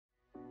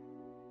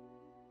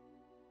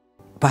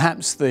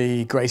Perhaps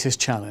the greatest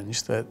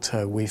challenge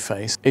that we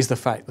face is the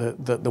fact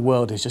that the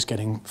world is just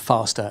getting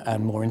faster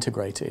and more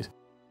integrated.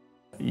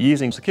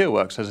 Using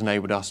Secureworks has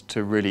enabled us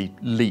to really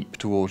leap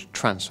towards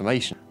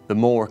transformation. The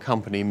more a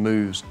company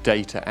moves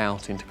data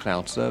out into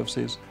cloud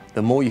services,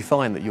 the more you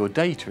find that your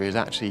data is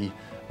actually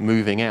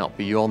moving out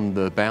beyond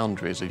the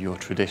boundaries of your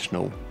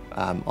traditional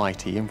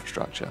IT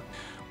infrastructure.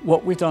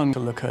 What we've done to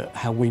look at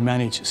how we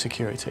manage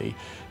security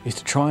is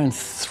to try and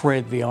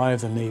thread the eye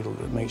of the needle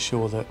that makes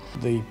sure that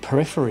the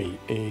periphery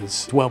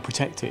is well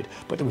protected,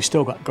 but that we've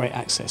still got great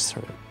access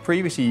through it.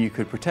 Previously, you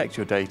could protect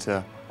your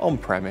data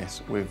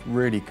on-premise with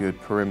really good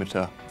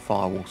perimeter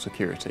firewall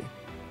security.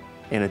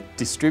 In a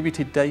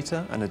distributed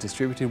data and a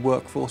distributed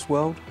workforce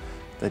world,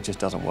 that just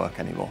doesn't work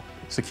anymore.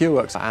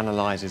 Secureworks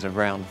analyses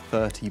around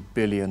 30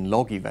 billion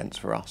log events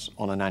for us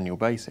on an annual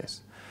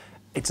basis.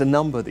 It's a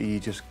number that you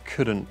just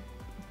couldn't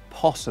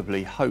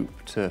possibly hope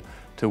to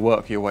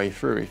work your way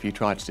through if you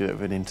tried to do it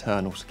with an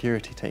internal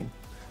security team.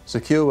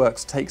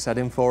 Secureworks takes that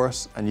in for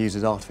us and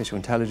uses artificial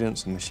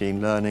intelligence and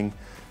machine learning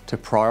to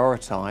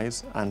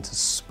prioritise and to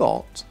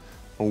spot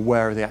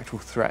where are the actual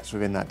threats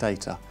within that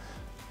data.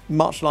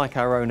 Much like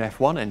our own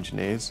F1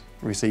 engineers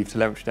receive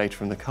telemetry data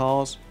from the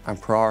cars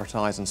and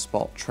prioritise and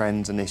spot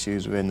trends and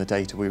issues within the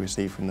data we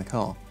receive from the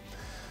car.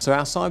 So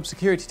our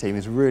cybersecurity team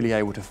is really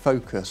able to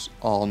focus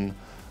on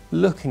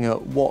looking at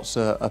what's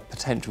a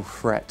potential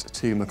threat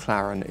to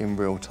McLaren in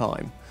real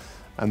time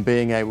and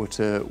being able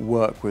to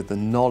work with the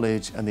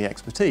knowledge and the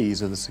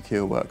expertise of the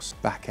Secureworks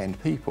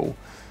back-end people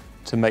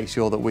to make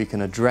sure that we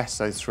can address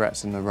those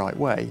threats in the right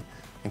way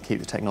and keep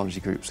the technology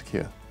group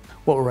secure.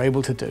 What we're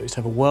able to do is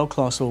have a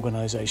world-class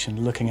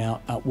organisation looking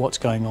out at what's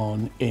going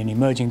on in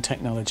emerging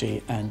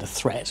technology and the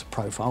threat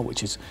profile,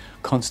 which is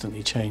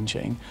constantly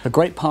changing. The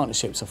great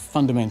partnerships are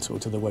fundamental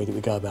to the way that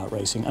we go about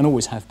racing and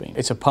always have been.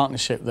 It's a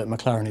partnership that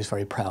McLaren is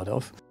very proud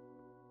of.